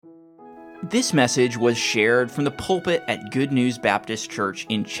This message was shared from the pulpit at Good News Baptist Church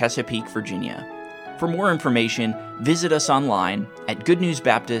in Chesapeake, Virginia. For more information, visit us online at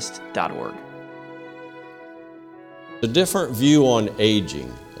goodnewsbaptist.org. A different view on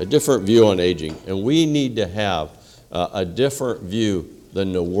aging, and we need to have a different view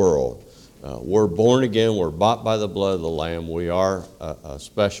than the world. We're born again, we're bought by the blood of the Lamb, we are a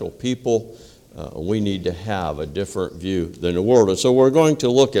special people. We need to have a different view than the world. And so we're going to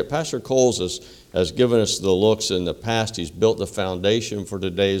look at, Pastor Coles has given us the looks in the past. He's built the foundation for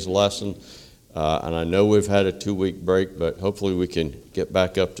today's lesson. And I know we've had a 2-week break, but hopefully we can get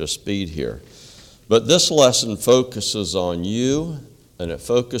back up to speed here. But this lesson focuses on you, and it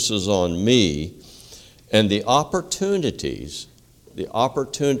focuses on me, and the opportunities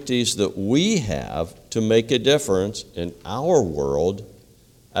that we have to make a difference in our world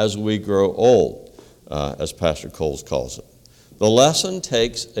as we grow old, as Pastor Coles calls it. The lesson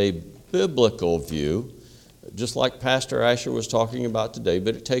takes a biblical view, just like Pastor Asher was talking about today,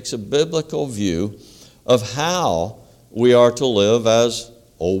 but it takes a biblical view of how we are to live as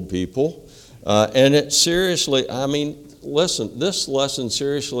old people. And it seriously, listen, this lesson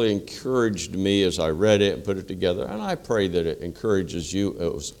seriously encouraged me as I read it and put it together, and I pray that it encourages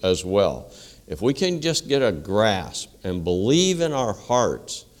you as well. If we can just get a grasp and believe in our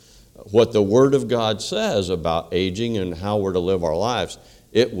hearts what the Word of God says about aging and how we're to live our lives,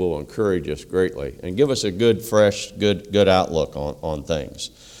 it will encourage us greatly and give us a good, fresh, good outlook on things.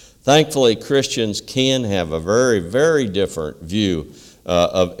 Thankfully, Christians can have a very, very different view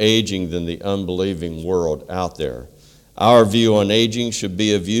of aging than the unbelieving world out there. Our view on aging should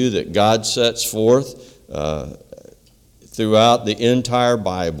be a view that God sets forth throughout the entire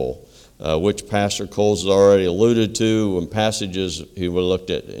Bible, which Pastor Coles has already alluded to, and passages he looked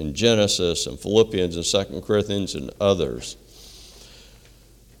at in Genesis and Philippians and 2 Corinthians and others.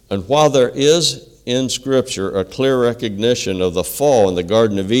 And while there is in Scripture a clear recognition of the fall in the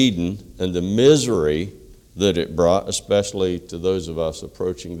Garden of Eden and the misery that it brought, especially to those of us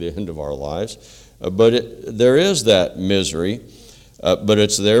approaching the end of our lives, there is that misery, but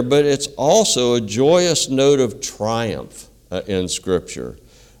it's there. But it's also a joyous note of triumph in Scripture.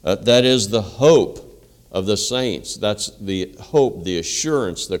 That is the hope of the saints. That's the hope, the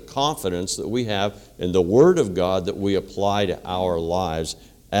assurance, the confidence that we have in the Word of God that we apply to our lives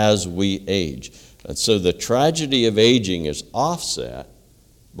as we age. And so the tragedy of aging is offset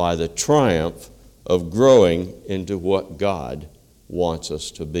by the triumph of growing into what God wants us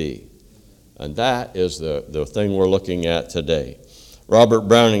to be. And that is the thing we're looking at today. Robert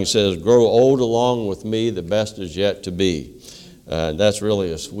Browning says, "Grow old along with me, the best is yet to be." That's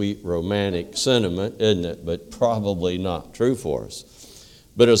really a sweet romantic sentiment, isn't it? But probably not true for us.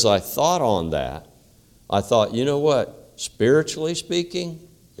 But as I thought on that, I thought, you know what? Spiritually speaking,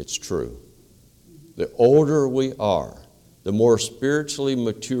 it's true. The older we are, the more spiritually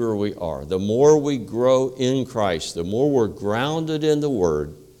mature we are, the more we grow in Christ, the more we're grounded in the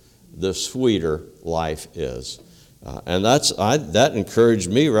Word, the sweeter life is. And that encouraged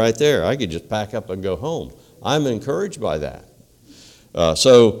me right there. I could just pack up and go home. I'm encouraged by that.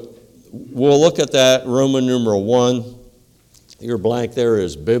 So we'll look at that. Roman numeral 1. Your blank there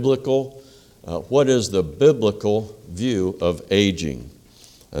is biblical. What is the biblical view of aging?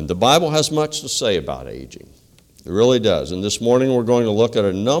 And the Bible has much to say about aging. It really does. And this morning we're going to look at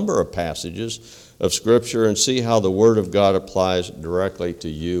a number of passages of Scripture and see how the Word of God applies directly to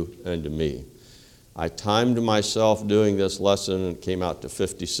you and to me. I timed myself doing this lesson and it came out to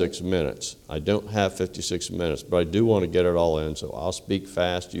 56 minutes. I don't have 56 minutes, but I do want to get it all in, so I'll speak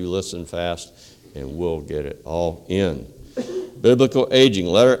fast, you listen fast, and we'll get it all in. Biblical aging,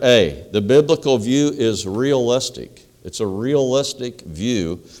 letter A. The biblical view is realistic. It's a realistic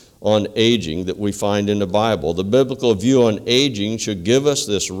view on aging that we find in the Bible. The biblical view on aging should give us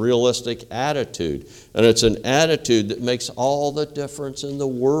this realistic attitude. And it's an attitude that makes all the difference in the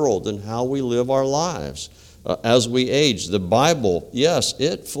world and how we live our lives as we age. The Bible, yes,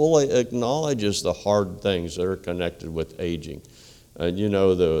 it fully acknowledges the hard things that are connected with aging. And you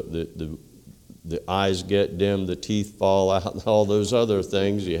know, the eyes get dim, the teeth fall out, and all those other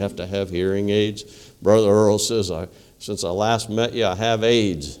things. You have to have hearing aids. Brother Earl says, since I last met you, I have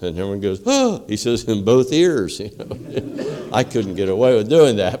AIDS. And everyone goes, oh, he says, in both ears. You know? I couldn't get away with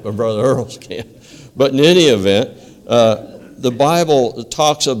doing that, but Brother Earls can. But in any event, the Bible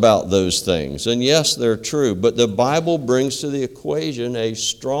talks about those things. And yes, they're true. But the Bible brings to the equation a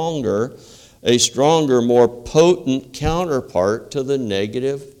stronger, more potent counterpart to the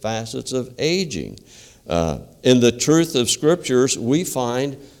negative facets of aging. In the truth of Scriptures, we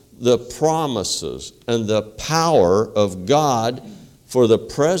find the promises and the power of God for the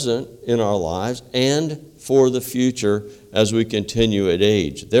present in our lives and for the future as we continue at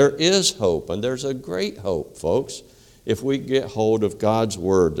age. There is hope, and there's a great hope, folks, if we get hold of God's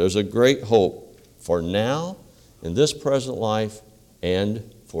Word. There's a great hope for now, in this present life,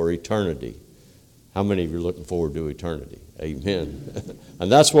 and for eternity. How many of you are looking forward to eternity? Amen.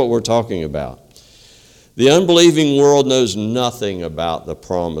 And that's what we're talking about. The unbelieving world knows nothing about the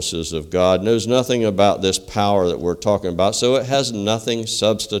promises of God, knows nothing about this power that we're talking about, so it has nothing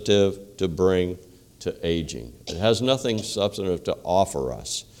substantive to bring to aging. It has nothing substantive to offer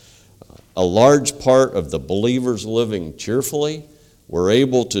us. A large part of the believers living cheerfully, we're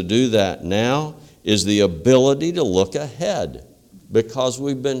able to do that now, is the ability to look ahead, because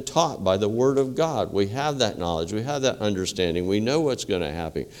we've been taught by the Word of God. We have that knowledge. We have that understanding. We know what's going to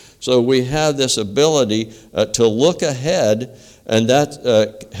happen. So we have this ability to look ahead, and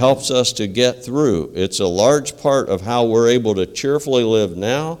that helps us to get through. It's a large part of how we're able to cheerfully live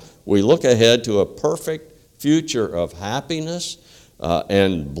now. We look ahead to a perfect future of happiness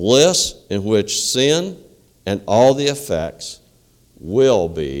and bliss in which sin and all the effects will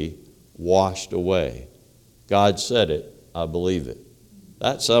be washed away. God said it. I believe it.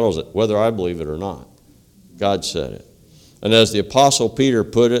 That settles it, whether I believe it or not. God said it. And as the Apostle Peter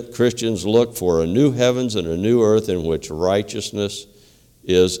put it, Christians look for a new heavens and a new earth in which righteousness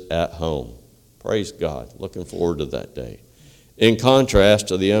is at home. Praise God. Looking forward to that day. In contrast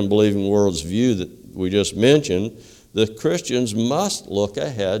to the unbelieving world's view that we just mentioned, the Christians must look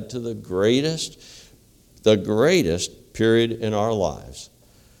ahead to the greatest period in our lives.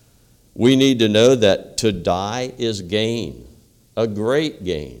 We need to know that to die is gain, a great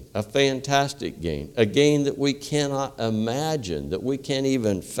gain, a fantastic gain, a gain that we cannot imagine, that we can't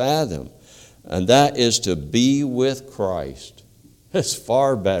even fathom, and that is to be with Christ. It's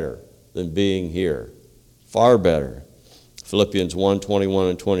far better than being here, far better. Philippians 1:21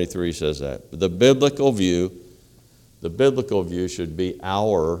 and 23 says that. The biblical view should be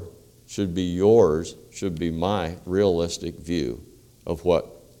yours, should be my realistic view of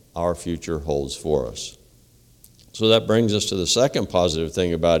what our future holds for us. So that brings us to the second positive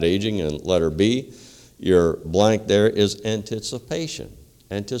thing about aging, and letter B, your blank there, is anticipation.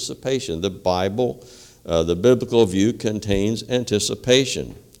 Anticipation. The Bible, the biblical view contains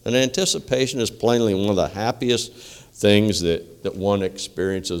anticipation. And anticipation is plainly one of the happiest things that one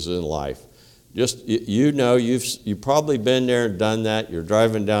experiences in life. Just, you've probably been there and done that. You're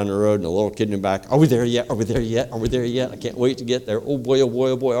driving down the road and a little kid in the back, are we there yet? Are we there yet? Are we there yet? I can't wait to get there. Oh boy, oh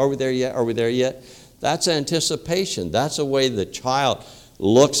boy, oh boy, are we there yet? Are we there yet? That's anticipation. That's the way the child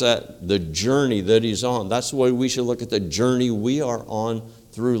looks at the journey that he's on. That's the way we should look at the journey we are on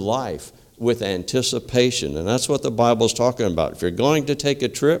through life, with anticipation. And that's what the Bible's talking about. If you're going to take a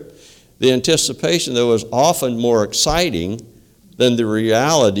trip, the anticipation, though, is often more exciting than the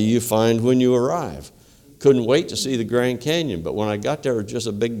reality you find when you arrive. Couldn't wait to see the Grand Canyon, but when I got there, it was just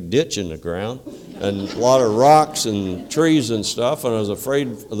a big ditch in the ground and a lot of rocks and trees and stuff, and I was afraid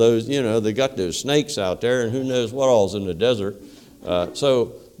of those, they got those snakes out there, and who knows what all's in the desert.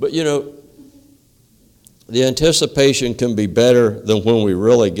 The anticipation can be better than when we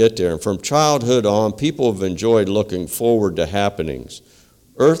really get there. And from childhood on, people have enjoyed looking forward to happenings.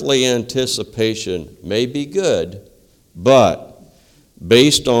 Earthly anticipation may be good, but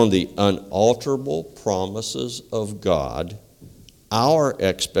based on the unalterable promises of God, our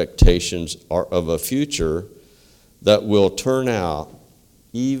expectations are of a future that will turn out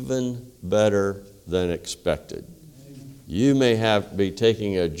even better than expected. You may be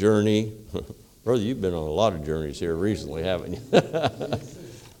taking a journey. Brother, you've been on a lot of journeys here recently, haven't you?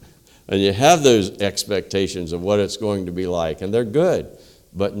 And you have those expectations of what it's going to be like, and they're good.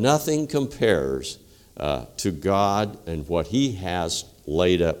 But nothing compares to God and what He has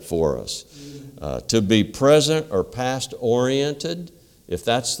laid up for us. To be present or past oriented, if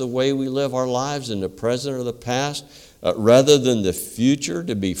that's the way we live our lives, in the present or the past, rather than the future,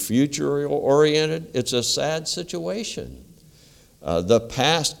 to be future oriented, it's a sad situation. The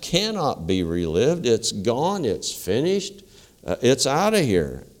past cannot be relived. It's gone. It's finished. It's out of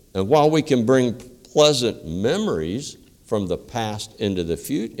here. And while we can bring pleasant memories from the past into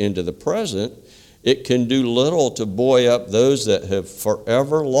the present, it can do little to buoy up those that have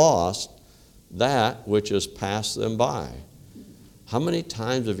forever lost that which has passed them by. How many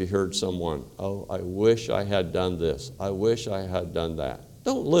times have you heard someone, oh, I wish I had done this. I wish I had done that.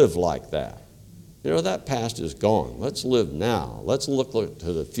 Don't live like that. That past is gone. Let's live now. Let's look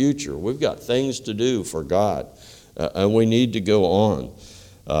to the future. We've got things to do for God, and we need to go on.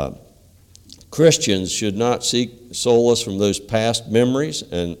 Christians should not seek solace from those past memories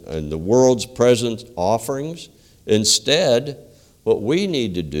and the world's present offerings. Instead, What we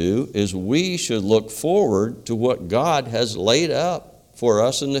need to do is we should look forward to what God has laid up for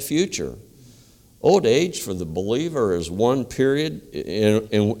us in the future. Old age for the believer is one period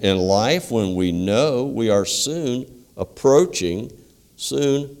in life when we know we are soon approaching,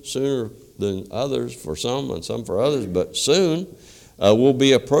 sooner than others for some and some for others, but soon we'll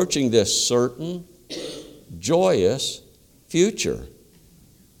be approaching this certain, joyous future.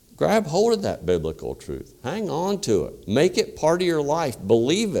 Grab hold of that biblical truth. Hang on to it. Make it part of your life.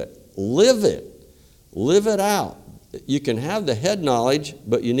 Believe it. Live it. Live it out. You can have the head knowledge,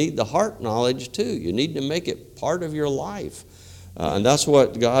 but you need the heart knowledge too. You need to make it part of your life. And that's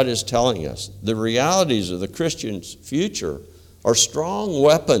what God is telling us. The realities of the Christian's future are strong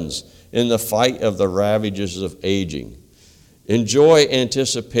weapons in the fight of the ravages of aging. Enjoy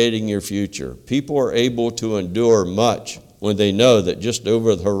anticipating your future. People are able to endure much when they know that just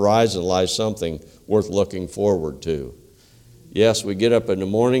over the horizon lies something worth looking forward to. Yes, we get up in the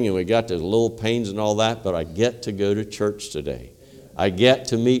morning and we got the little pains and all that, but I get to go to church today. I get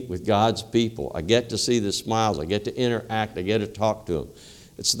to meet with God's people. I get to see the smiles. I get to interact. I get to talk to them.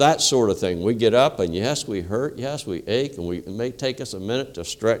 It's that sort of thing. We get up and yes, we hurt. Yes, we ache. And it may take us a minute to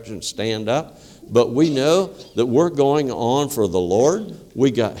stretch and stand up. But we know that we're going on for the Lord.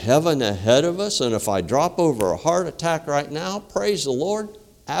 We got heaven ahead of us. And if I drop over a heart attack right now, praise the Lord.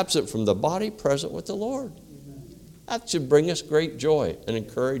 Absent from the body, present with the Lord. That should bring us great joy and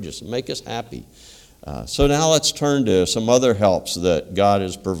encourage us and make us happy. So now let's turn to some other helps that God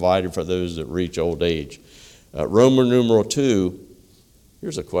has provided for those that reach old age. Roman numeral 2,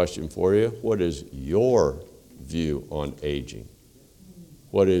 here's a question for you. What is your view on aging?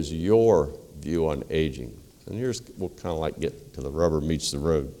 What is your view on aging? And we'll kind of like get to the rubber meets the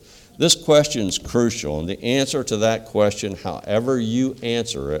road. This question is crucial, and the answer to that question, however you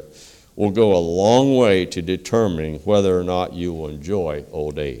answer it, will go a long way to determining whether or not you will enjoy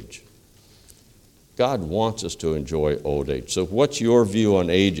old age. God wants us to enjoy old age. So what's your view on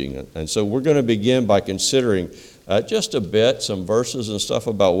aging? And so we're going to begin by considering just a bit, some verses and stuff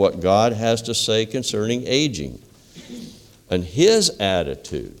about what God has to say concerning aging. And His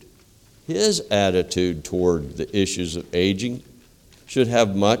attitude toward the issues of aging should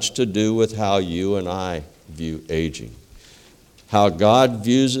have much to do with how you and I view aging. How God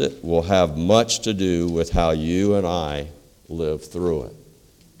views it will have much to do with how you and I live through it.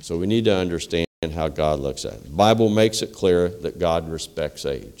 So we need to understand how God looks at it. The Bible makes it clear that God respects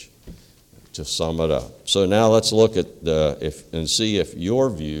age, to sum it up. So now let's look at and see if your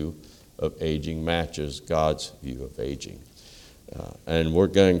view of aging matches God's view of aging. And we're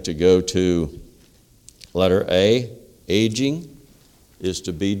going to go to letter A. Aging is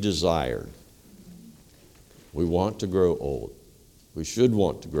to be desired. We want to grow old. We should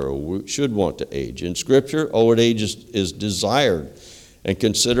want to grow. We should want to age. In Scripture, old age is desired and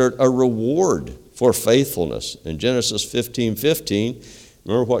considered a reward for faithfulness. In Genesis 15:15,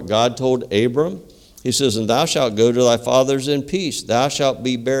 remember what God told Abram? He says, "And thou shalt go to thy fathers in peace. Thou shalt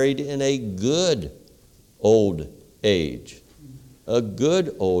be buried in a good old age." A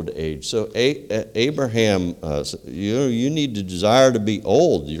good old age. So Abraham, you need to desire to be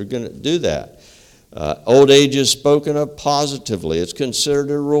old. You're going to do that. Old age is spoken of positively. It's considered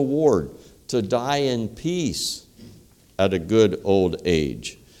a reward to die in peace at a good old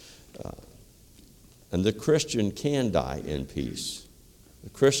age. And the Christian can die in peace. The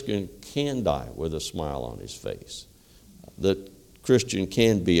Christian can die with a smile on his face. The Christian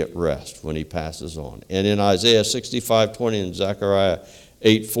can be at rest when he passes on. And in Isaiah 65:20 and Zechariah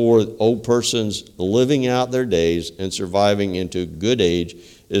 8:4, old persons living out their days and surviving into good age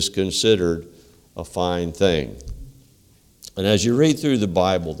is considered a fine thing. And as you read through the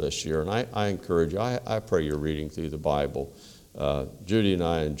Bible this year, and I encourage you, I pray you're reading through the Bible. Judy and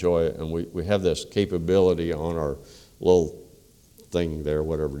I enjoy it, and we have this capability on our little thing there,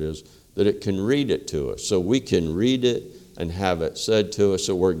 whatever it is, that it can read it to us. So we can read it and have it said to us,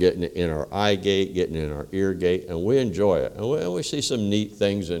 so we're getting it in our eye gate, getting it in our ear gate, and we enjoy it. And we see some neat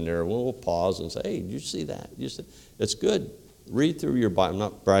things in there. We'll pause and say, "Hey, did you see that? It's good. Read through your Bible." I'm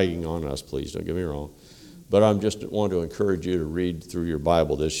not bragging on us, please, don't get me wrong. But I'm just want to encourage you to read through your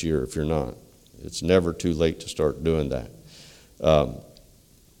Bible this year if you're not. It's never too late to start doing that.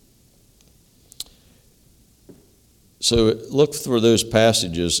 So look for those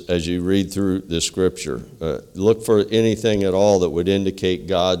passages as you read through the Scripture. Look for anything at all that would indicate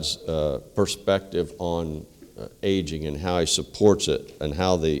God's perspective on aging and how He supports it, and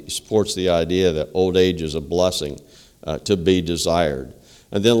how He supports the idea that old age is a blessing to be desired.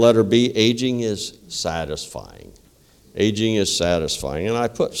 And then letter B, aging is satisfying. Aging is satisfying. And I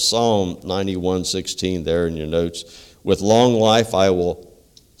put Psalm 91:16 there in your notes. With long life I will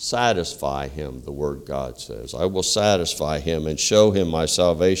satisfy him, the word God says. I will satisfy him and show him my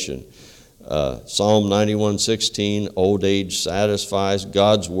salvation. Psalm 91:16, old age satisfies.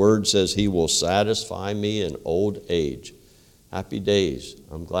 God's word says he will satisfy me in old age. Happy days.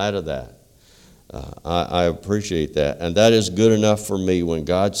 I'm glad of that. I appreciate that. And that is good enough for me. When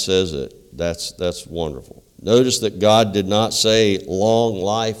God says it, that's wonderful. Notice that God did not say long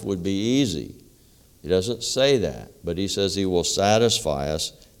life would be easy. He doesn't say that, but he says he will satisfy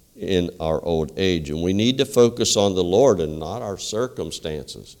us in our old age. And we need to focus on the Lord and not our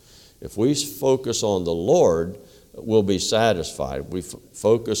circumstances. If we focus on the Lord, we'll be satisfied. We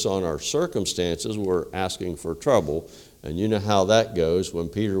focus on our circumstances, we're asking for trouble. And you know how that goes. When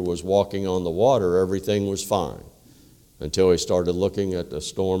Peter was walking on the water, everything was fine, until he started looking at the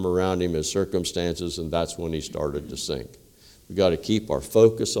storm around him, his circumstances, and that's when he started to sink. We've got to keep our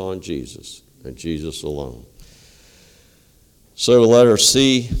focus on Jesus and Jesus alone. So letter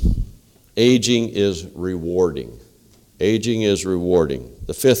C, aging is rewarding. Aging is rewarding.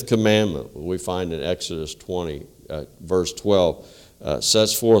 The fifth commandment, we find in Exodus 20, verse 12,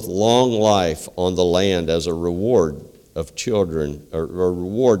 sets forth long life on the land as a reward of children, or a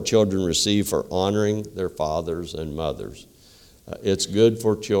reward children receive for honoring their fathers and mothers. It's good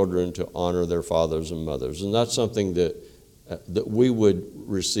for children to honor their fathers and mothers, and that's something that we would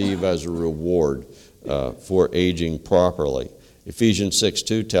receive as a reward for aging properly. Ephesians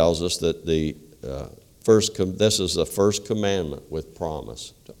 6:2 tells us that this is the first commandment with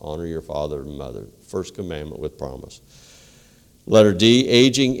promise, to honor your father and mother. First commandment with promise. Letter D,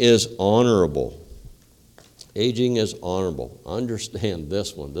 aging is honorable. Aging is honorable. Understand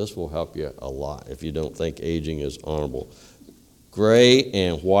this one. This will help you a lot if you don't think aging is honorable. Gray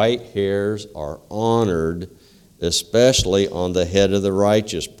and white hairs are honored, especially on the head of the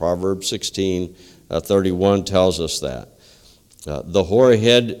righteous. Proverbs 16:31 tells us that. The hoary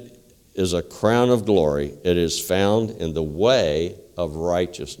head is a crown of glory. It is found in the way of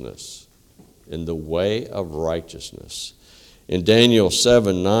righteousness. In the way of righteousness. In Daniel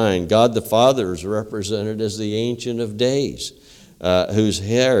 7:9, God the Father is represented as the Ancient of Days, whose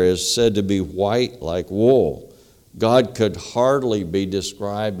hair is said to be white like wool. God could hardly be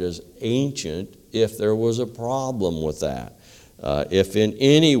described as ancient if there was a problem with that. If in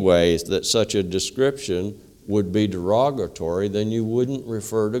any ways that such a description would be derogatory, then you wouldn't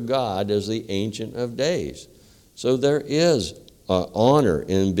refer to God as the Ancient of Days. So there is honor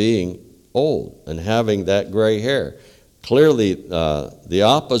in being old and having that gray hair. Clearly, the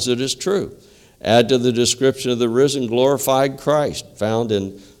opposite is true. Add to the description of the risen, glorified Christ found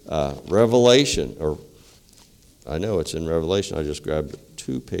in Revelation, or I know it's in Revelation. I just grabbed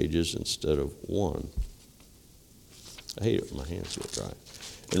 2 pages instead of 1. I hate it when my hands get dry.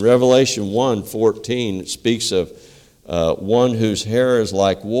 In Revelation 1:14, it speaks of one whose hair is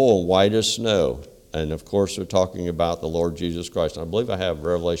like wool, white as snow. And of course, we're talking about the Lord Jesus Christ. I believe I have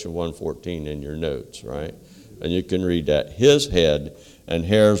Revelation 1:14 in your notes, right? And you can read that. His head and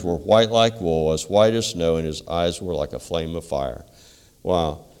hairs were white like wool, as white as snow, and his eyes were like a flame of fire.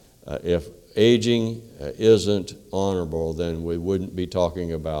 Wow. If aging isn't honorable, then we wouldn't be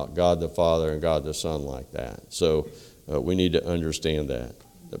talking about God the Father and God the Son like that. So we need to understand that.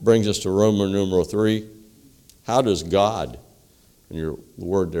 That brings us to Roman numeral 3. How does God, and your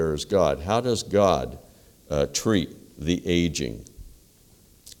word there is God, how does God treat the aging?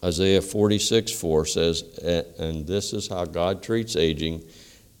 Isaiah 46:4 says, and this is how God treats aging,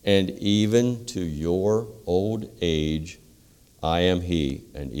 and even to your old age I am he,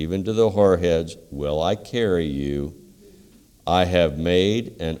 and even to the hoarheads will I carry you. I have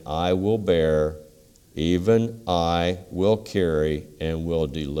made and I will bear, even I will carry and will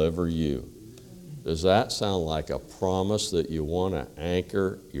deliver you. Does that sound like a promise that you want to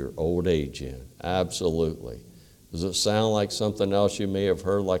anchor your old age in? Absolutely. Does it sound like something else you may have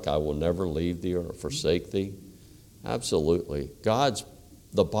heard, like I will never leave thee or forsake thee? Absolutely.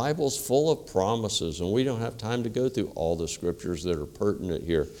 The Bible's full of promises, and we don't have time to go through all the scriptures that are pertinent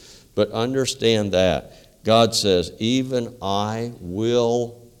here. But understand that. God says, even I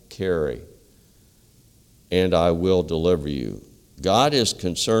will carry, and I will deliver you. God is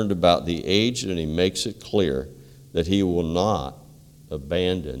concerned about the aged, and he makes it clear that he will not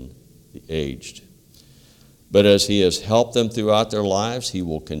abandon the aged. But as he has helped them throughout their lives, he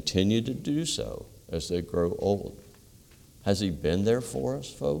will continue to do so as they grow old. Has he been there for us,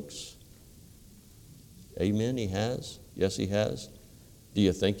 folks? Amen, he has. Yes, he has. Do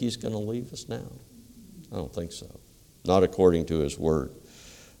you think he's going to leave us now? I don't think so. Not according to his word.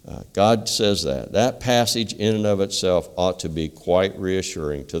 God says that. That passage in and of itself ought to be quite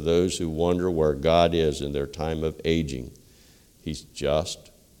reassuring to those who wonder where God is in their time of aging. He's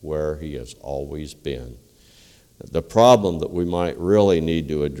just where he has always been. The problem that we might really need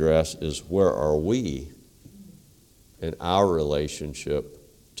to address is, where are we in our relationship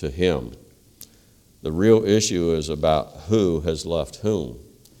to him? The real issue is about who has left whom.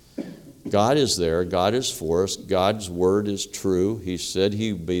 God is there. God is for us. God's word is true. He said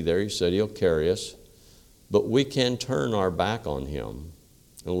he'll be there. He said he'll carry us. But we can turn our back on him,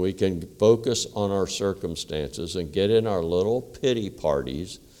 and we can focus on our circumstances and get in our little pity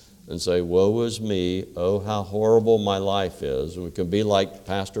parties and say, woe is me, oh, how horrible my life is. And we can be like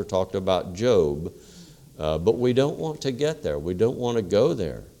Pastor talked about Job, but we don't want to get there. We don't want to go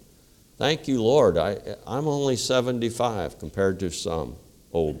there. Thank you, Lord. I'm only 75 compared to some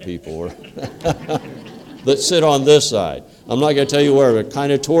old people that sit on this side. I'm not going to tell you where, but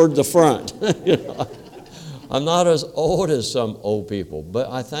kind of toward the front. You know? I'm not as old as some old people, but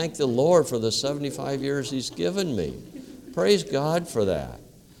I thank the Lord for the 75 years he's given me. Praise God for that.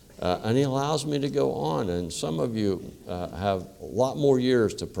 And he allows me to go on, and some of you have a lot more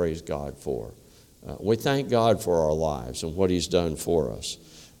years to praise God for. We thank God for our lives and what he's done for us.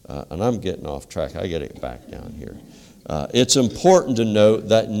 And I'm getting off track. I got to get back down here. It's important to note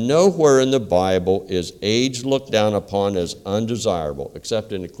that nowhere in the Bible is age looked down upon as undesirable,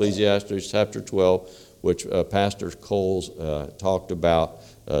 except in Ecclesiastes chapter 12, which Pastor Coles talked about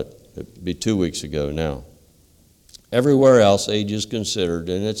it'd be 2 weeks ago now. Everywhere else, age is considered,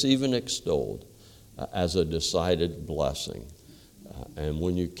 and it's even extolled as a decided blessing. And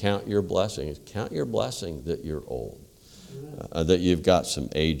when you count your blessings, count your blessing that you're old, that you've got some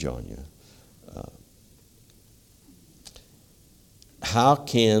age on you. How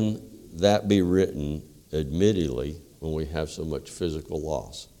can that be written, admittedly, when we have so much physical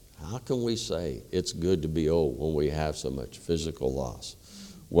loss? How can we say it's good to be old when we have so much physical loss?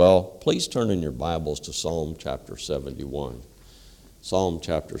 Well, please turn in your Bibles to Psalm chapter 71. Psalm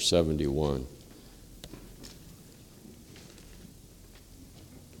chapter 71.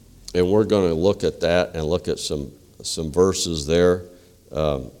 And we're going to look at that and look at some verses there.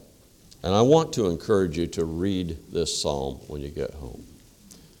 And I want to encourage you to read this psalm when you get home.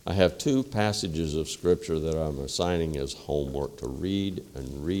 I have 2 passages of Scripture that I'm assigning as homework to read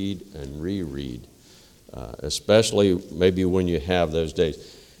and reread, especially maybe when you have those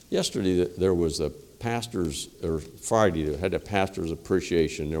days. Yesterday there was a pastor's, or Friday they had a pastor's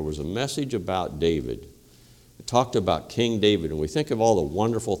appreciation. There was a message about David. It talked about King David, and we think of all the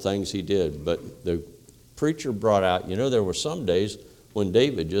wonderful things he did, but the preacher brought out, there were some days when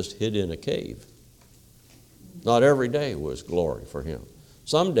David just hid in a cave. Not every day was glory for him.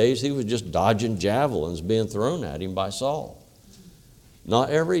 Some days he was just dodging javelins being thrown at him by Saul. Not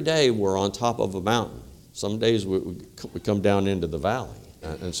every day we're on top of a mountain. Some days we come down into the valley.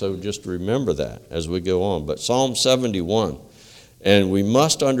 And so just remember that as we go on. But Psalm 71, and we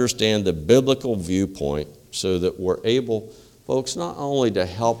must understand the biblical viewpoint so that we're able, folks, not only to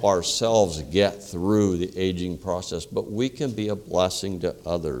help ourselves get through the aging process, but we can be a blessing to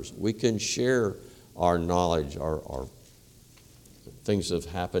others. We can share our knowledge, our things that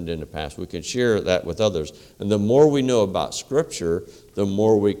have happened in the past. We can share that with others. And the more we know about Scripture, the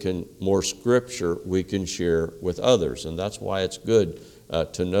more Scripture we can share with others. And that's why it's good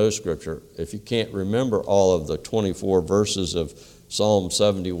to know Scripture. If you can't remember all of the 24 verses of Psalm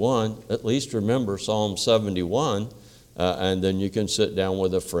 71, at least remember Psalm 71, and then you can sit down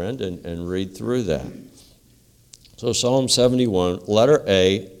with a friend and read through that. So Psalm 71, letter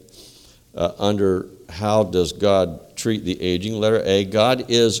A, under how does God treat the aging? Letter A, God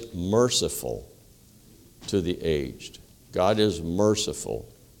is merciful to the aged. God is merciful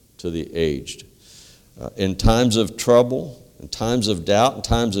to the aged. In times of trouble, in times of doubt, in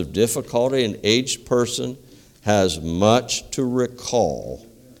times of difficulty, an aged person has much to recall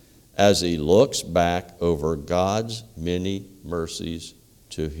as he looks back over God's many mercies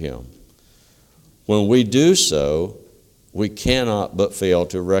to him. When we do so, we cannot but fail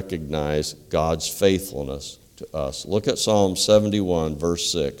to recognize God's faithfulness to us. Look at Psalm 71,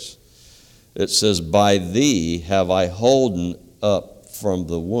 verse 6. It says, "By thee have I holden up from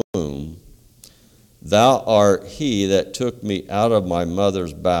the womb. Thou art he that took me out of my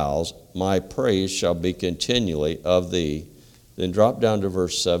mother's bowels. My praise shall be continually of thee." Then drop down to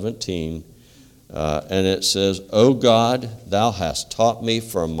verse 17, and it says, "O God, thou hast taught me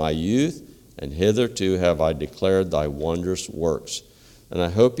from my youth, and hitherto have I declared thy wondrous works." And I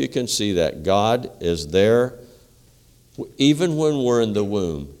hope you can see that God is there. Even when we're in the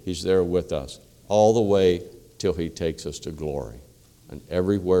womb, he's there with us all the way till he takes us to glory. and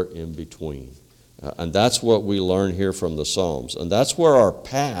everywhere in between. And that's what we learn here from the Psalms. And that's where our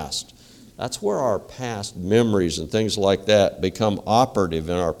past memories and things like that become operative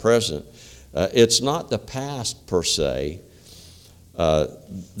in our present. It's not the past per se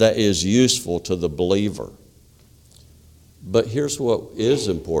that is useful to the believer. But here's what is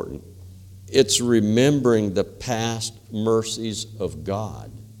important. It's remembering the past mercies of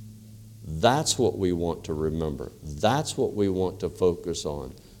God. That's what we want to remember. That's what we want to focus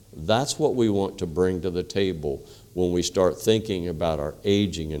on. That's what we want to bring to the table when we start thinking about our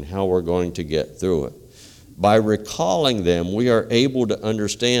aging and how we're going to get through it. By recalling them, we are able to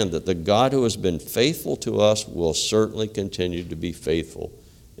understand that the God who has been faithful to us will certainly continue to be faithful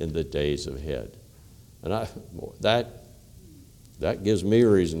in the days ahead. And that gives me a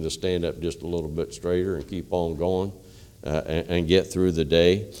reason to stand up just a little bit straighter and keep on going and get through the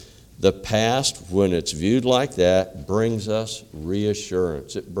day. The past, when it's viewed like that, brings us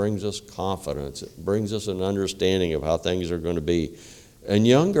reassurance. It brings us confidence. It brings us an understanding of how things are going to be. And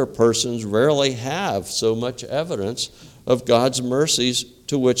younger persons rarely have so much evidence of God's mercies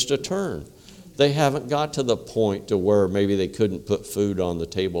to which to turn. They haven't got to the point to where maybe they couldn't put food on the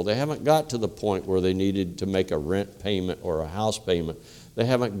table. They haven't got to the point where they needed to make a rent payment or a house payment. They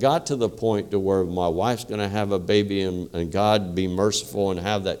haven't got to the point to where my wife's going to have a baby and God be merciful and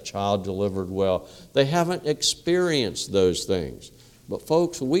have that child delivered well. They haven't experienced those things. But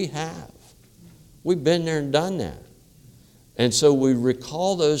folks, we have. We've been there and done that. And so we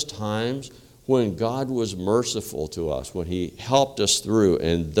recall those times when God was merciful to us, when He helped us through,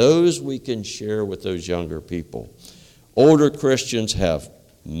 and those we can share with those younger people. Older Christians have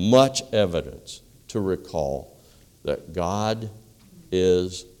much evidence to recall that God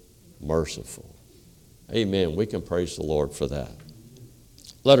is merciful. Amen. We can praise the Lord for that.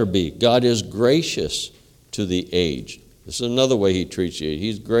 Letter B, God is gracious to the aged. This is another way He treats you.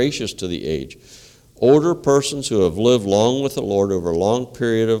 He's gracious to the aged. Older persons who have lived long with the Lord over a long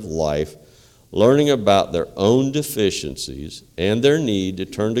period of life, learning about their own deficiencies and their need to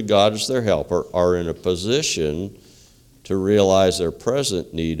turn to God as their helper, are in a position to realize their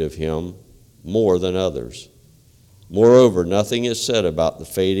present need of Him more than others. Moreover, nothing is said about the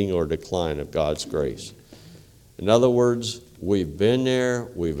fading or decline of God's grace. In other words, we've been there,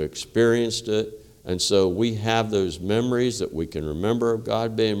 we've experienced it, and so we have those memories that we can remember of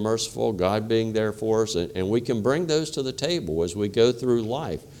God being merciful, God being there for us, and we can bring those to the table as we go through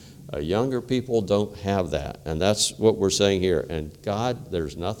life. Younger people don't have that, and that's what we're saying here. And God,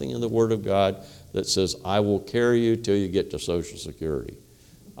 there's nothing in the Word of God that says, I will carry you till you get to Social Security.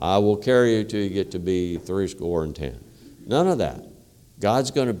 I will carry you till you get to be 70. None of that.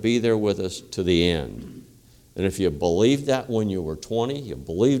 God's going to be there with us to the end. And if you believed that when you were 20, you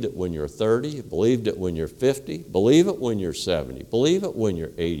believed it when you're 30, you believed it when you're 50, believe it when you're 70, believe it when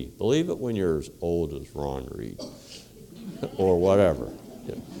you're 80, believe it when you're as old as Ron Reed or whatever.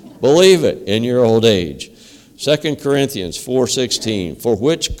 Believe it in your old age. 2 Corinthians 4:16, for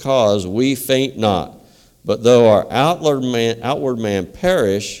which cause we faint not, but though our outward man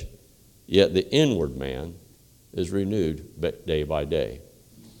perish, yet the inward man is renewed day by day.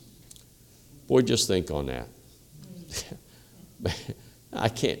 Boy, just think on that. I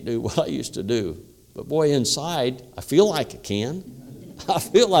can't do what I used to do. But boy, inside, I feel like I can. I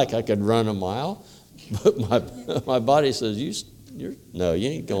feel like I could run a mile. But my body says, no, you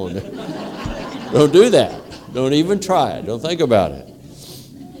ain't going there. Don't do that. Don't even try it. Don't think about it.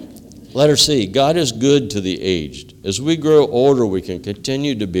 Letter C, God is good to the aged. As we grow older, we can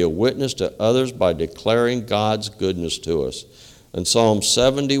continue to be a witness to others by declaring God's goodness to us. In Psalm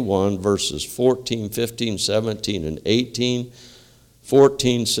 71, verses 14, 15, 17, and 18,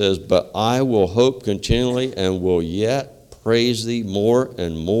 14 says, but I will hope continually and will yet praise thee more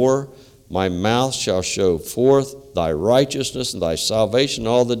and more. My mouth shall show forth thy righteousness and thy salvation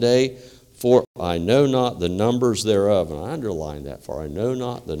all the day, for I know not the numbers thereof. And I underline that, for I know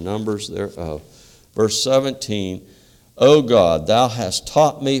not the numbers thereof. Verse 17, O God, thou hast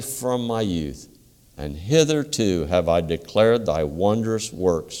taught me from my youth, and hitherto have I declared thy wondrous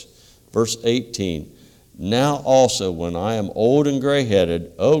works. Verse 18, now also when I am old and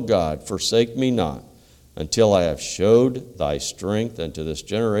gray-headed, O God, forsake me not, until I have showed thy strength unto this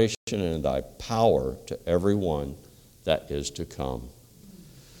generation and thy power to every one that is to come.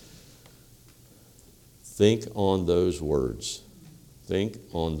 Think on those words. Think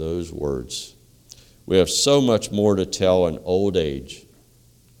on those words. We have so much more to tell in old age.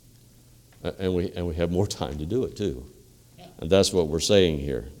 And we have more time to do it too. And that's what we're saying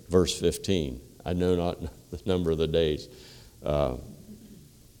here. Verse 15. I know not the number of the days. I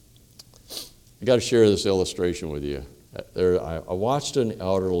got to share this illustration with you. I watched an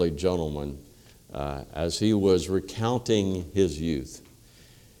elderly gentleman as he was recounting his youth.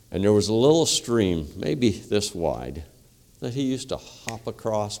 And there was a little stream, maybe this wide, that he used to hop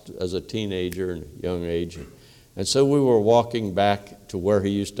across as a teenager and a young age. And so we were walking back to where he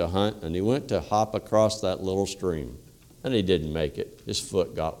used to hunt, and he went to hop across that little stream. And he didn't make it. His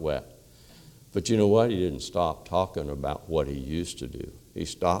foot got wet. But you know what? He didn't stop talking about what he used to do. He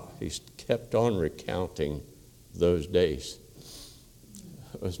kept on recounting those days.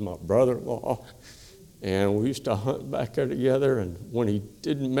 It was my brother-in-law, and we used to hunt back there together, and when he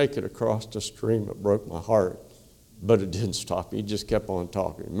didn't make it across the stream, it broke my heart. But it didn't stop. He just kept on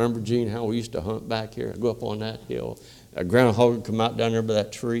talking. Remember, Gene, how we used to hunt back here? I'd go up on that hill. A groundhog would come out down there by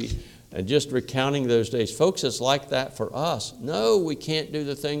that tree, and just recounting those days. Folks, it's like that for us. No, we can't do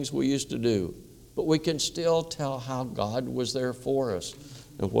the things we used to do, but we can still tell how God was there for us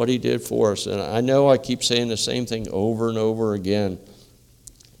and what he did for us. And I know I keep saying the same thing over and over again,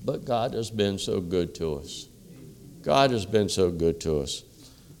 but God has been so good to us. God has been so good to us.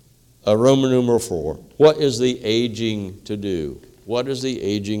 Roman numeral 4. What is the aging to do? What is the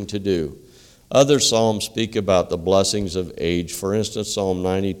aging to do? Other psalms speak about the blessings of age. For instance, Psalm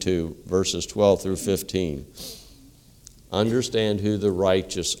 92, verses 12 through 15. Understand who the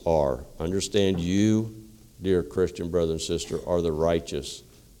righteous are. Understand you, dear Christian brother and sister, are the righteous.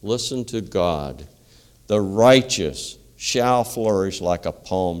 Listen to God. The righteous shall flourish like a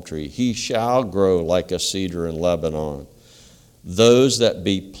palm tree. He shall grow like a cedar in Lebanon. Those that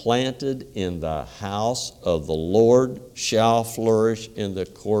be planted in the house of the Lord shall flourish in the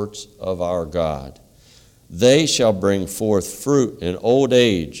courts of our God. They shall bring forth fruit in old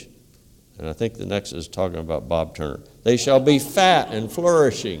age. And I think the next is talking about Bob Turner. They shall be fat and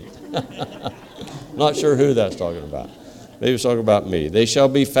flourishing. Not sure who that's talking about. Maybe it's talking about me. They shall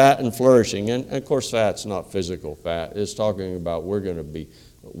be fat and flourishing. And of course, fat's not physical fat. It's talking about we're going to be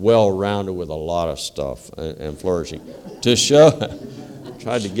well-rounded with a lot of stuff and flourishing. To show,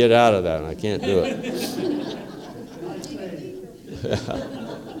 tried to get out of that, and I can't do it.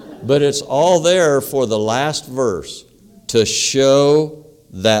 But it's all there for the last verse, to show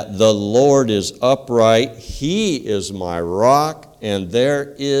that the Lord is upright. He is my rock, and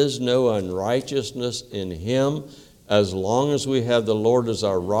there is no unrighteousness in him. As long as we have the Lord as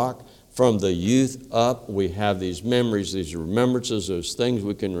our rock, from the youth up, we have these memories, these remembrances, those things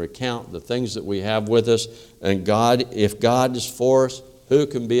we can recount, the things that we have with us. And God, if God is for us, who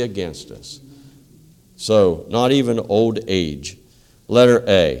can be against us? So, not even old age. Letter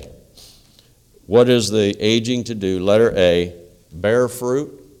A. What is the aging to do? Letter A, bear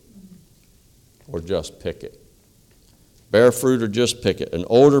fruit or just pick it. Bear fruit or just pick it. An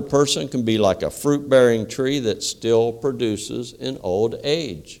older person can be like a fruit-bearing tree that still produces in old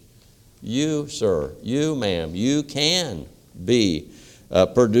age. You, sir, you, ma'am, you can be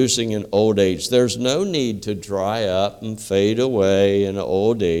producing in old age. There's no need to dry up and fade away in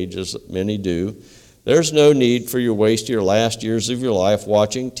old age, as many do. There's no need for you to waste your last years of your life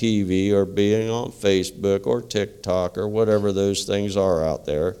watching TV or being on Facebook or TikTok or whatever those things are out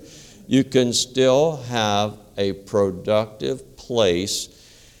there. You can still have a productive place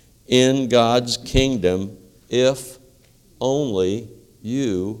in God's kingdom if only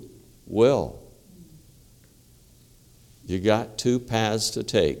you will. You got two paths to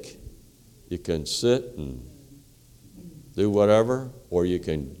take. You can sit and do whatever, or you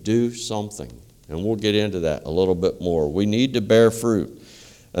can do something. And we'll get into that a little bit more. We need to bear fruit.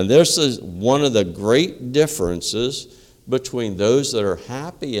 And this is one of the great differences between those that are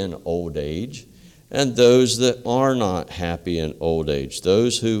happy in old age and those that are not happy in old age,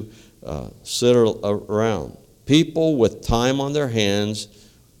 those who sit around. People with time on their hands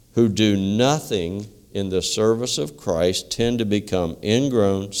who do nothing in the service of Christ tend to become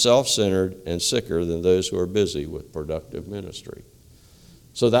ingrown, self-centered, and sicker than those who are busy with productive ministry.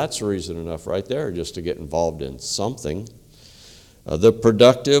 So that's reason enough right there just to get involved in something. The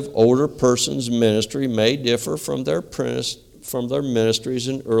productive older person's ministry may differ from their ministries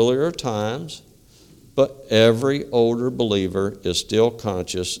in earlier times, but every older believer is still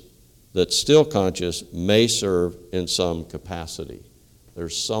conscious may serve in some capacity.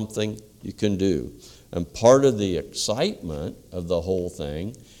 There's something you can do. And part of the excitement of the whole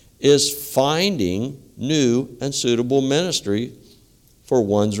thing is finding new and suitable ministry for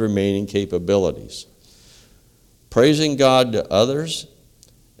one's remaining capabilities. Praising God to others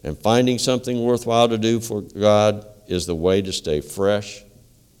and finding something worthwhile to do for God is the way to stay fresh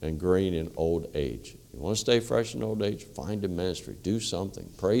and green in old age. You want to stay fresh in old age? Find a ministry. Do something.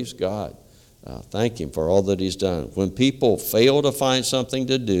 Praise God. Thank Him for all that He's done. When people fail to find something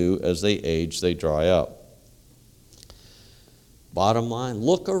to do as they age, they dry up. Bottom line,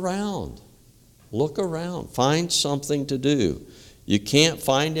 look around. Look around. Find something to do. You can't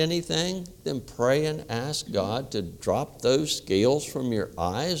find anything? Then pray and ask God to drop those scales from your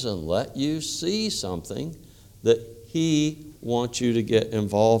eyes and let you see something that He wants you to get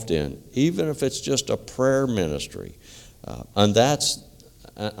involved in, even if it's just a prayer ministry. And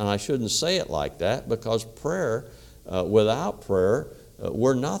I shouldn't say it like that, because prayer, without prayer,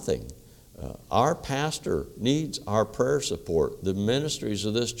 we're nothing. Our pastor needs our prayer support. The ministries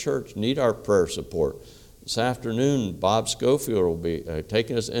of this church need our prayer support. This afternoon, Bob Schofield will be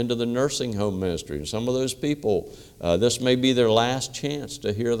taking us into the nursing home ministry. And some of those people, this may be their last chance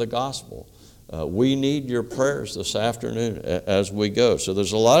to hear the gospel. We need your prayers this afternoon as we go. So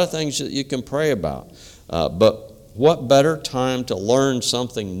there's a lot of things that you can pray about. But what better time to learn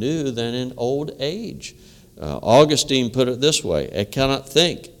something new than in old age? Augustine put it this way: I cannot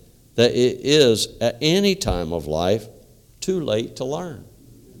think that it is at any time of life too late to learn.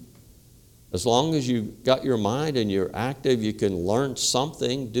 As long as you've got your mind and you're active, you can learn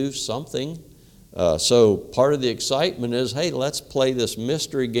something, do something. So part of the excitement is, hey, let's play this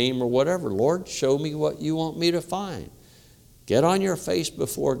mystery game or whatever. Lord, show me what you want me to find. Get on your face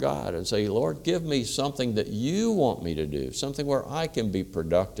before God and say, Lord, give me something that you want me to do, something where I can be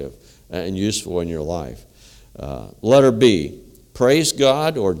productive and useful in your life. Letter B, praise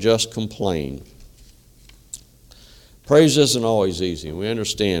God or just complain. Praise isn't always easy, and we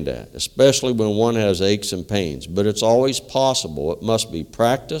understand that, especially when one has aches and pains. But it's always possible. It must be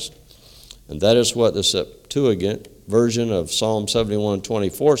practiced, and that is what the Septuagint version of Psalm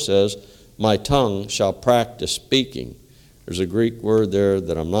 71:24 says, my tongue shall practice speaking. There's a Greek word there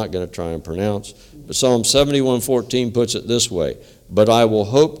that I'm not going to try and pronounce, but Psalm 71:14 puts it this way, but I will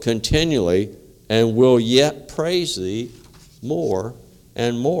hope continually and will yet praise thee more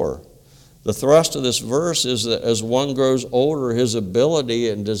and more. The thrust of this verse is that as one grows older, his ability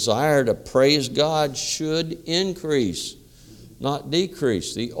and desire to praise God should increase, not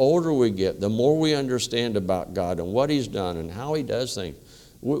decrease. The older we get, the more we understand about God and what He's done and how He does things,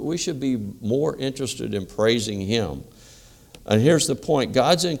 we should be more interested in praising Him. And here's the point: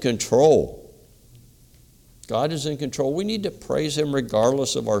 God's in control. God is in control. We need to praise Him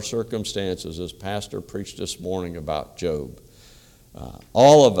regardless of our circumstances, as Pastor preached this morning about Job.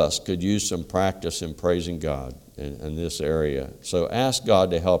 All of us could use some practice in praising God in this area. So ask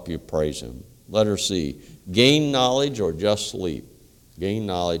God to help you praise Him. Letter C, gain knowledge or just sleep. Gain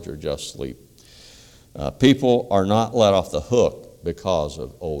knowledge or just sleep. People are not let off the hook because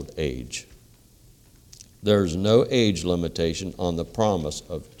of old age. There's no age limitation on the promise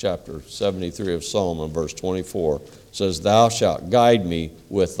of chapter 73 of Psalm, and verse 24 says, thou shalt guide me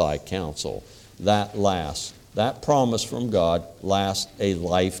with thy counsel. That lasts. That promise from God lasts a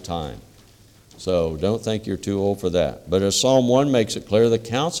lifetime. So don't think you're too old for that. But as Psalm 1 makes it clear, the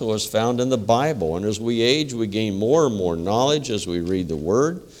counsel is found in the Bible. And as we age, we gain more and more knowledge as we read the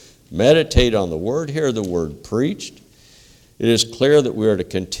Word, meditate on the Word, hear the Word preached. It is clear that we are to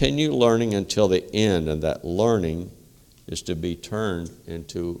continue learning until the end, and that learning is to be turned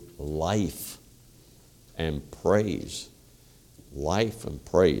into life and praise. Life and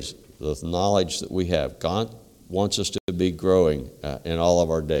praise. The knowledge that we have. God wants us to be growing in all of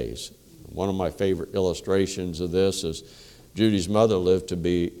our days. One of my favorite illustrations of this is Judy's mother lived to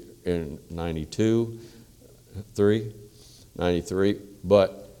be in 93,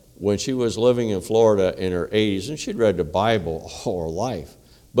 but when she was living in Florida in her 80s, and she'd read the Bible all her life,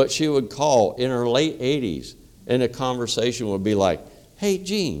 but she would call in her late 80s, and a conversation would be like, hey,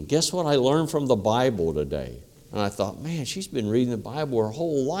 Jean, guess what I learned from the Bible today? And I thought, man, she's been reading the Bible her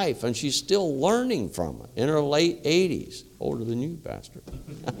whole life, and she's still learning from it in her late 80s. Older than you, Pastor.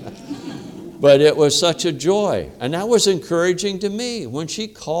 But it was such a joy. And that was encouraging to me. When she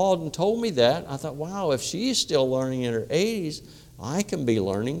called and told me that, I thought, wow, if she's still learning in her 80s, I can be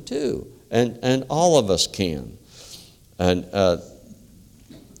learning too. And all of us can. And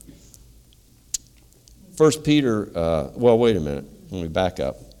 1 Peter, wait a minute. Let me back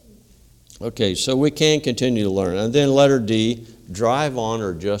up. Okay, so we can continue to learn. And then letter D, drive on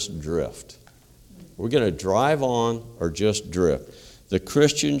or just drift. We're going to drive on or just drift. The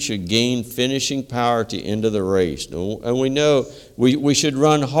Christian should gain finishing power to end of the race. And we know we should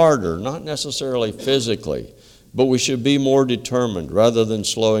run harder, not necessarily physically, but we should be more determined rather than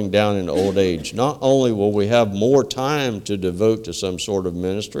slowing down in old age. Not only will we have more time to devote to some sort of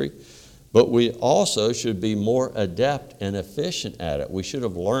ministry, but we also should be more adept and efficient at it. We should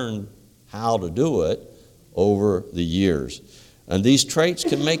have learned how to do it over the years. And these traits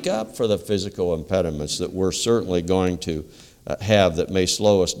can make up for the physical impediments that we're certainly going to have that may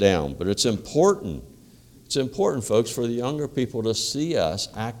slow us down. But it's important It's important, folks, for the younger people to see us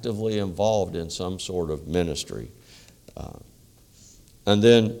actively involved in some sort of ministry. And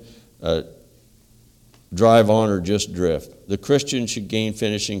then drive on or just drift. The Christian should gain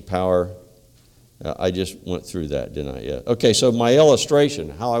finishing power. I just went through that, didn't I? Yeah. Okay, so my illustration,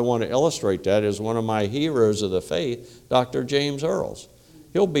 how I want to illustrate that is one of my heroes of the faith, Dr. James Earls.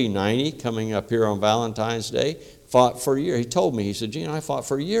 He'll be 90 coming up here on Valentine's Day. Fought for years. He told me, he said, Gene, I fought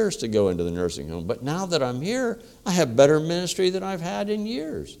for years to go into the nursing home, but now that I'm here, I have better ministry than I've had in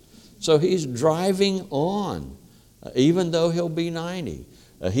years. So he's driving on, even though he'll be 90.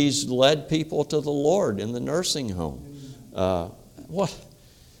 He's led people to the Lord in the nursing home.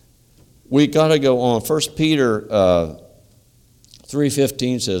 We got to go on. 1 Peter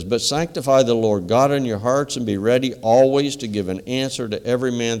 3:15 says, but sanctify the Lord God in your hearts, and be ready always to give an answer to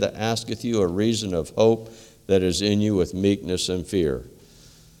every man that asketh you a reason of hope that is in you with meekness and fear.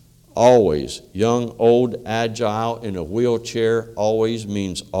 Always, young, old, agile, in a wheelchair, always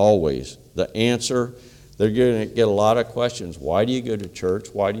means always. The answer, they're going to get a lot of questions. Why do you go to church?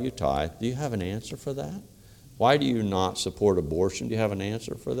 Why do you tithe? Do you have an answer for that? Why do you not support abortion? Do you have an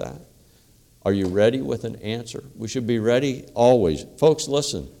answer for that? Are you ready with an answer? We should be ready always. Folks,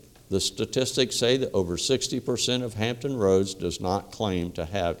 listen. The statistics say that over 60% of Hampton Roads does not claim to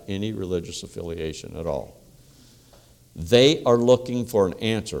have any religious affiliation at all. They are looking for an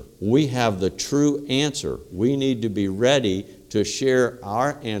answer. We have the true answer. We need to be ready to share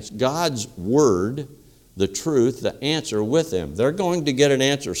our answer, God's word, the truth, the answer with them. They're going to get an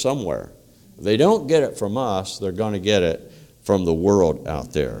answer somewhere. If they don't get it from us, they're going to get it from the world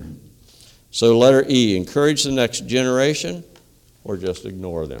out there. So letter E, encourage the next generation or just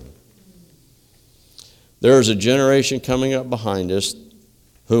ignore them. There is a generation coming up behind us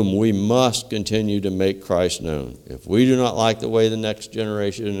whom we must continue to make Christ known. If we do not like the way the next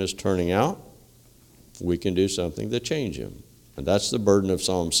generation is turning out, we can do something to change him. And that's the burden of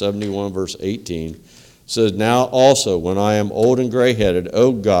Psalm 71, verse 18. It says, now also, when I am old and gray-headed,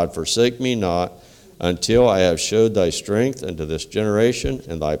 O God, forsake me not, until I have showed thy strength unto this generation,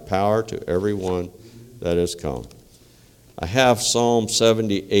 and thy power to every one that is come. I have Psalm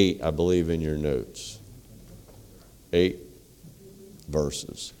 78, I believe, in your notes. 8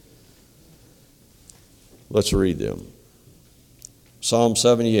 verses. Let's read them. Psalm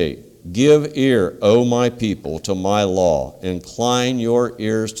 78. Give ear, O my people, to my law. Incline your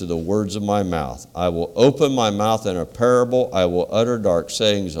ears to the words of my mouth. I will open my mouth in a parable. I will utter dark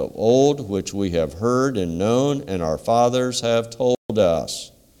sayings of old, which we have heard and known, and our fathers have told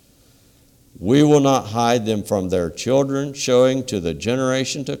us. We will not hide them from their children, showing to the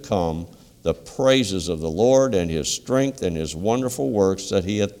generation to come the praises of the Lord and his strength and his wonderful works that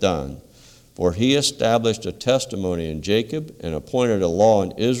he hath done. For he established a testimony in Jacob and appointed a law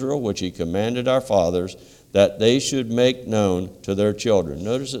in Israel, which he commanded our fathers, that they should make known to their children.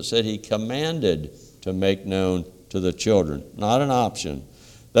 Notice it said he commanded to make known to the children, not an option,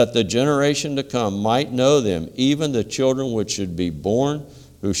 that the generation to come might know them, even the children which should be born,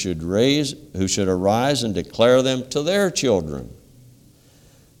 who should arise and declare them to their children,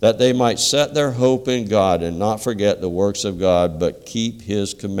 that they might set their hope in God and not forget the works of God, but keep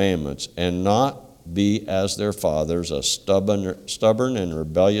his commandments, and not be as their fathers, a stubborn and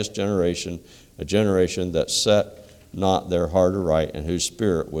rebellious generation, a generation that set not their heart aright, and whose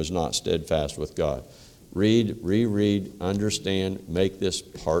spirit was not steadfast with God. Read, reread, understand, make this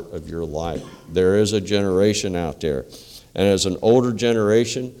part of your life. There is a generation out there. And as an older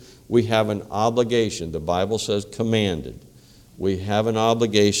generation, we have an obligation. The Bible says commanded. We have an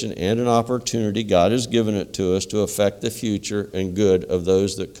obligation and an opportunity. God has given it to us to affect the future and good of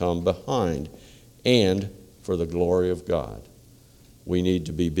those that come behind, and for the glory of God. We need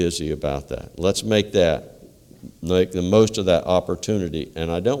to be busy about that. Let's make the most of that opportunity.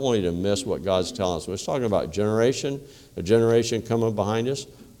 And I don't want you to miss what God's telling us. We're talking about a generation coming behind us.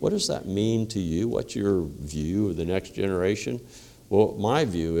 What does that mean to you? What's your view of the next generation? Well, my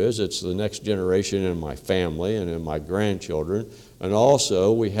view is it's the next generation in my family and in my grandchildren. And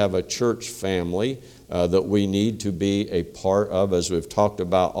also we have a church family that we need to be a part of, as we've talked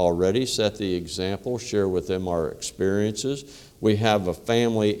about already. Set the example, share with them our experiences. We have a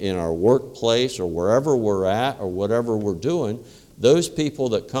family in our workplace or wherever we're at or whatever we're doing. Those people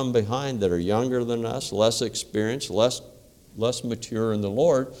that come behind that are younger than us, less experienced, less mature in the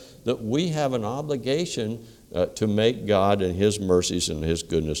Lord, that we have an obligation to make God and his mercies and his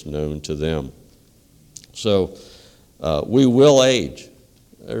goodness known to them. So we will age.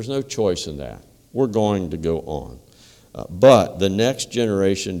 There's no choice in that. We're going to go on. But the next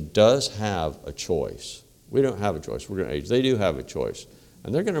generation does have a choice. We don't have a choice. We're going to age. They do have a choice.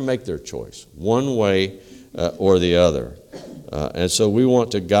 And they're going to make their choice, one way or the other. And so we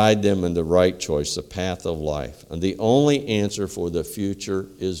want to guide them in the right choice, the path of life. And the only answer for the future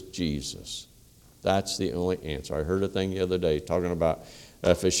is Jesus. That's the only answer. I heard a thing the other day talking about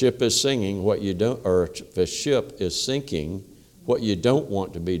if a ship is singing, if a ship is sinking, what you don't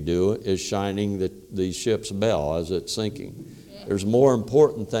want to be doing is shining the ship's bell as it's sinking. There's more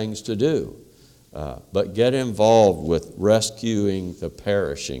important things to do. But get involved with rescuing the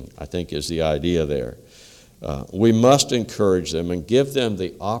perishing, I think is the idea there. We must encourage them and give them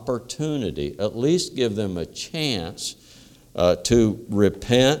the opportunity, at least give them a chance to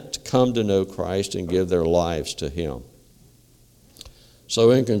repent, come to know Christ, and give their lives to Him.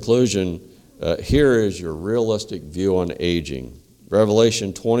 So in conclusion, here is your realistic view on aging.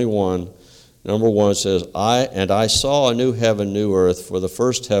 Revelation 21, number 1 says, I saw a new heaven, new earth, for the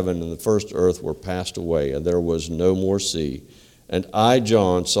first heaven and the first earth were passed away, and there was no more sea. And I,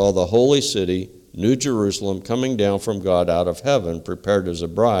 John, saw the holy city, New Jerusalem, coming down from God out of heaven, prepared as a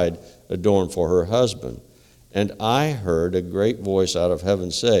bride adorned for her husband. And I heard a great voice out of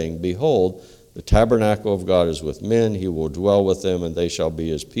heaven saying, Behold, the tabernacle of God is with men. He will dwell with them, and they shall be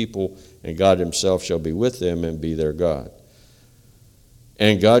His people, and God Himself shall be with them and be their God.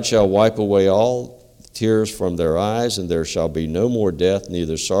 And God shall wipe away all tears from their eyes, and there shall be no more death,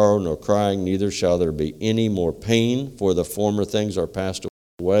 neither sorrow nor crying, neither shall there be any more pain, for the former things are passed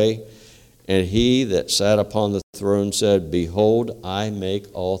away. And He that sat upon the throne said, Behold, I make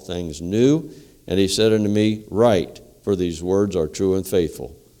all things new. And He said unto me, Write, for these words are true and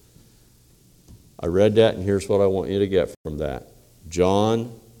faithful. I read that, and here's what I want you to get from that.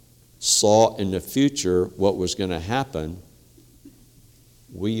 John saw in the future what was going to happen.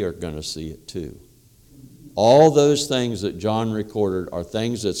 We are going to see it too. All those things that John recorded are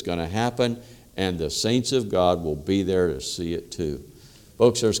things that's going to happen, and the saints of God will be there to see it too.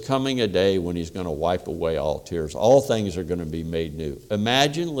 Folks, there's coming a day when He's going to wipe away all tears. All things are going to be made new.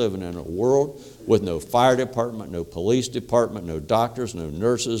 Imagine living in a world with no fire department, no police department, no doctors, no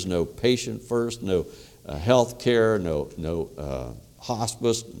nurses, no patient first, no health care, no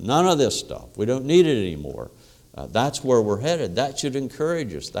hospice, none of this stuff. We don't need it anymore. That's where we're headed. That should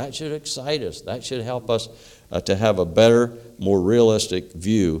encourage us. That should excite us. That should help us to have a better, more realistic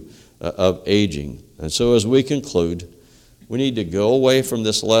view of aging. And so as we conclude, we need to go away from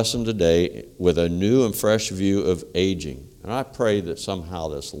this lesson today with a new and fresh view of aging. And I pray that somehow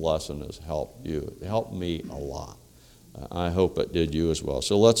this lesson has helped you. It helped me a lot. I hope it did you as well.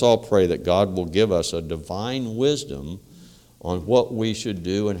 So let's all pray that God will give us a divine wisdom on what we should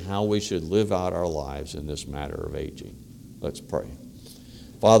do and how we should live out our lives in this matter of aging. Let's pray.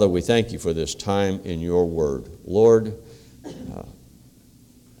 Father, we thank You for this time in Your Word. Lord,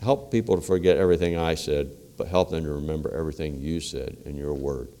 help people to forget everything I said, but help them to remember everything You said in Your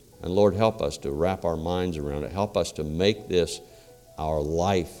Word. And Lord, help us to wrap our minds around it. Help us to make this our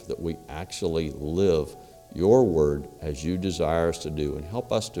life, that we actually live Your Word as You desire us to do. And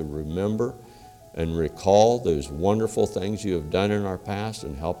help us to remember and recall those wonderful things You have done in our past,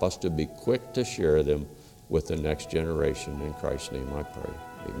 and help us to be quick to share them with the next generation. In Christ's name I pray.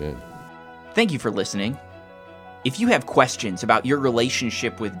 Amen. Thank you for listening. If you have questions about your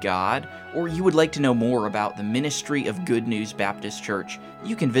relationship with God, or you would like to know more about the ministry of Good News Baptist Church,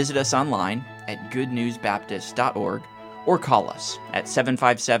 you can visit us online at goodnewsbaptist.org or call us at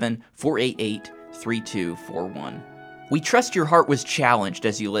 757-488-3241. We trust your heart was challenged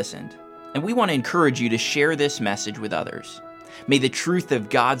as you listened, and we want to encourage you to share this message with others. May the truth of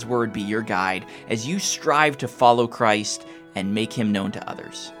God's Word be your guide as you strive to follow Christ and make Him known to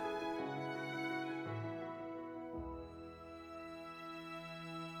others.